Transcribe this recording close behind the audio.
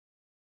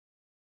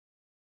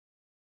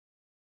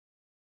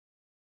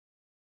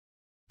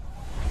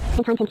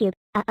10 times 10 cubed.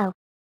 Uh-oh.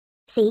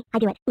 See, I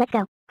do it. Let's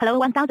go. Hello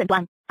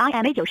 1001. I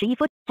am a 91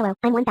 foot. Hello,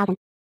 I'm 1000.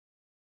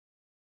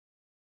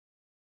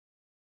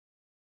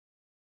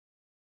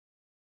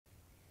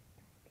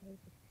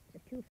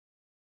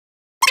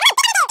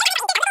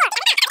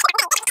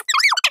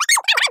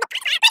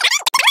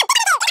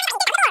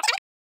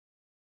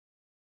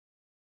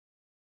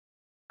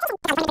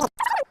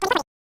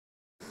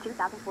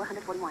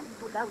 $2,441,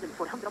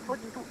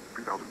 $2,442,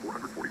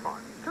 $3,445.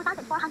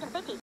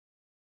 $2,450.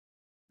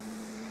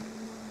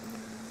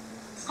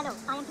 Hello,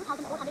 I am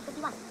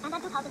 2,451, and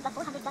I'm 2,000 plus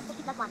 400 plus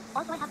 50 plus 1.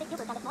 Also, I have big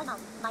Gilbert and a small mouth.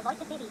 My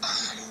voice is baby.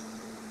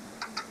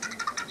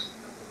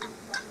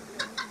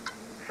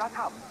 Shut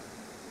up.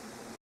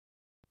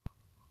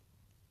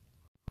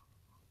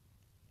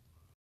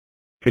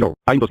 Hello,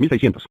 I'm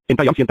 2600, and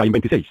I am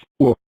 126.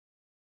 Wow.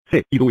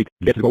 Say, you do it,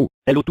 let's go.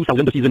 Hello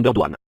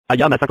 2601. I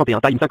am a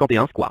 51 times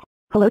 51 square.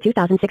 Hello,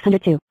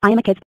 2,602. I am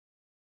a kid.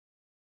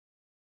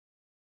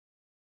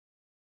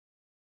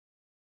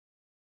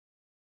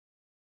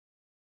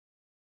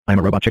 I'm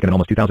a robot chicken and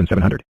almost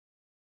 2,700.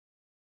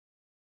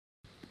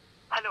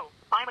 Hello,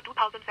 I am a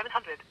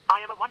 2700.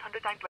 I am a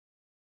 100 times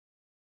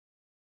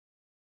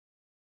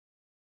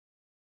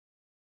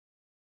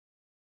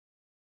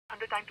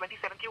 100 times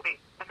 27 QB.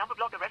 The number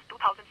block the rest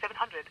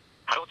 2700.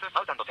 Hello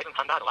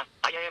 2701.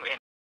 I am in.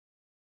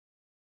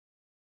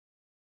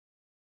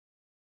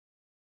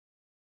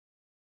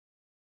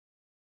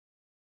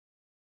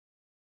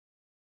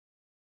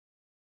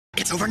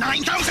 It's over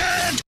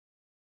 9,000!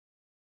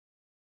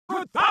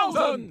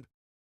 1,000!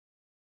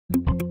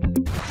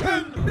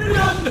 10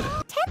 million!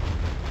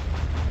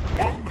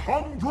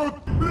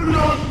 100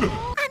 million!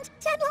 And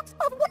 10 lots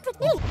of 100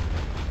 million.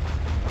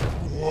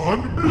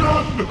 1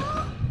 million!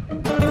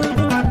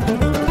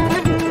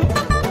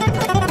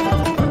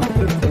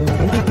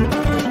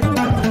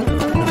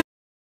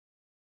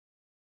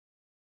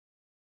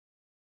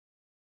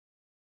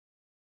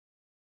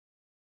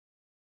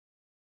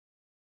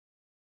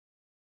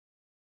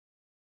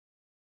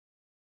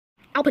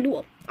 Alpha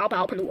Null,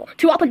 Alpha Null,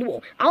 2 Alpha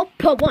Null,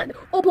 Alpha 1,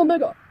 Alpha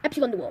Omega,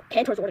 Epsilon Null,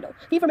 Cantor's Ordinal,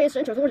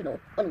 Deformation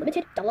Ordinal,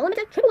 Unlimited, Double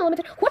Unlimited, Triple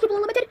Unlimited, Quadruple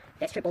Unlimited,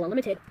 that's Triple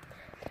Unlimited.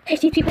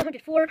 HTT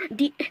 404,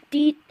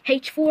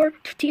 DH4,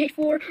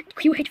 TH4,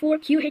 QH4,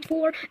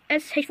 QH4,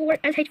 SH4,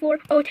 SH4,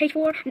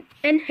 OH4,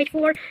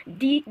 NH4,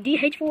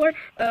 DH4,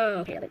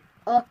 okay,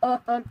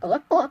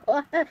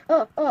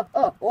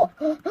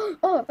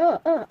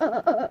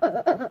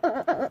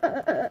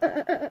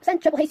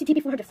 Send triple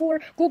HTTP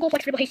 404, Google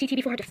Flex triple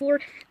HTTP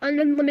 404,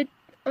 Unlimited,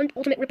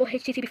 Ultimate Ripple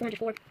HTTP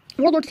 404,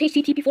 World Lords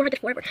HTTP 400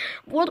 forever,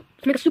 World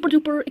Mega Super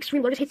Duper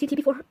Extreme Largest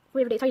HTTP 4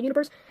 forever the entire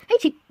universe,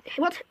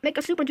 World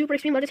Mega Super Duper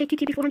Extreme Largest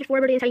HTTP 400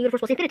 forever the entire universe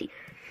plus infinity,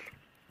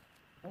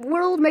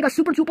 World Mega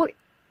Super Duper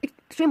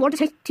Extreme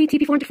Largest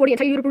HTTP 400 for the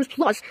entire universe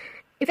plus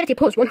infinity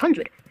plus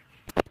 100.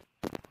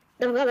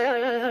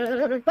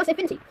 Plus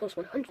infinity plus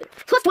 100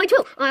 plus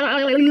 22 plus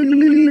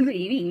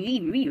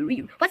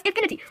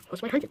infinity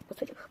plus 100 plus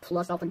 22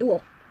 plus Alpha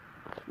Dual.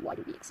 Why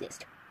do we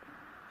exist?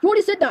 You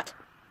already said that.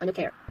 I don't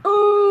care.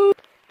 Plus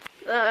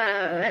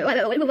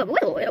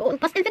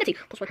infinity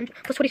plus 100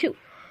 plus 22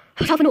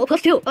 plus Alpha Dual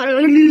plus 2 plus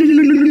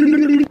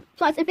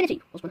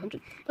infinity plus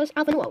 100 plus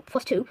Alpha Dual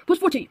plus 2 plus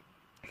 40.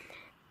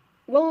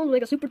 Roll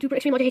like a super duper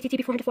extreme large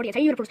HTTP 440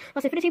 entire universe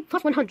plus infinity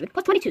plus 100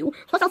 plus 22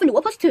 plus Alpha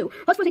Null plus 2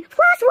 plus 40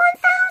 plus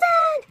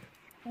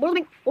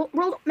 1,000.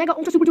 World Mega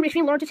Ultra Super Duper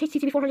Extreme Largest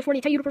HTTP 440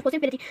 entire universe plus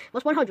infinity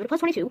plus 100 plus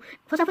 22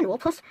 plus Alpha Null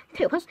plus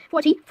 2 plus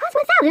 40 plus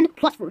 1,000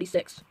 plus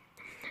 46.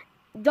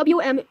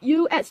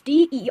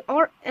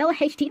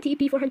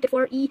 WMUSDERLHTTP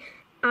 404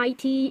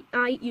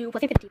 EITIU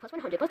plus infinity plus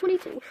 100 plus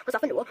 22 plus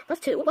Alpha Null plus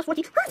 2 plus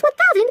 40 plus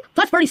 1,000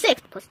 plus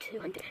 36 plus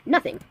 200.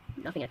 Nothing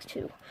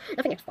x2,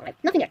 nothing x5,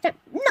 nothing x10,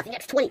 nothing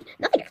x20,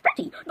 nothing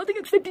x30, nothing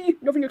x50,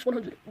 nothing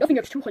x100, nothing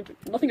x200,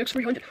 nothing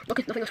x300,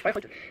 nothing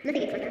x500,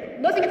 nothing x1000,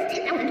 nothing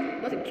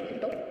x10,000, nothing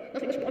x1,000,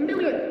 nothing x1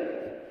 million.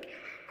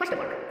 Question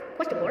mark,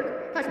 plus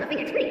nothing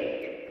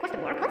x3,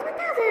 question mark, plus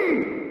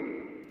 1,000.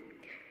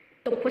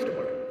 Double question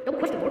mark,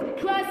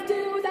 plus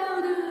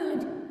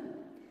 2,000.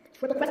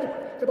 Triple question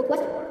mark,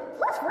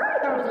 plus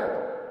 5,000.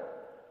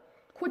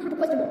 Quadruple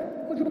question mark,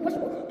 plus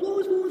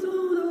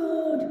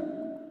 4,000.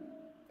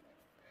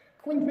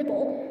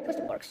 Quadruple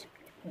question marks,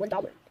 $1,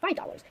 $5,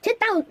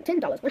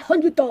 $10,000, $100,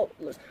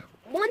 $1,000,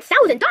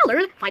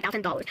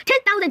 $5,000,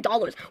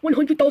 $10,000, $100,000,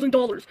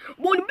 $1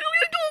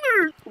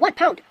 million,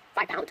 £1,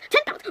 5 pounds,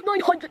 10 pounds,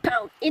 900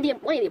 pounds, one Indian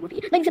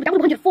rupee,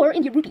 97,104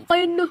 Indian rupee.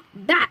 Find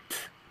that.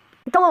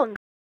 Dong.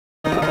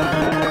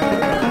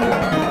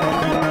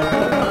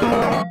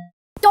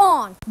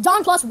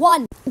 Dong plus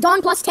 1,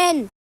 Dong plus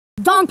 10,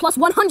 Dong plus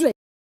 100,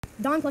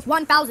 Dong plus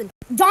 1,000,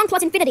 Dong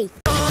plus infinity.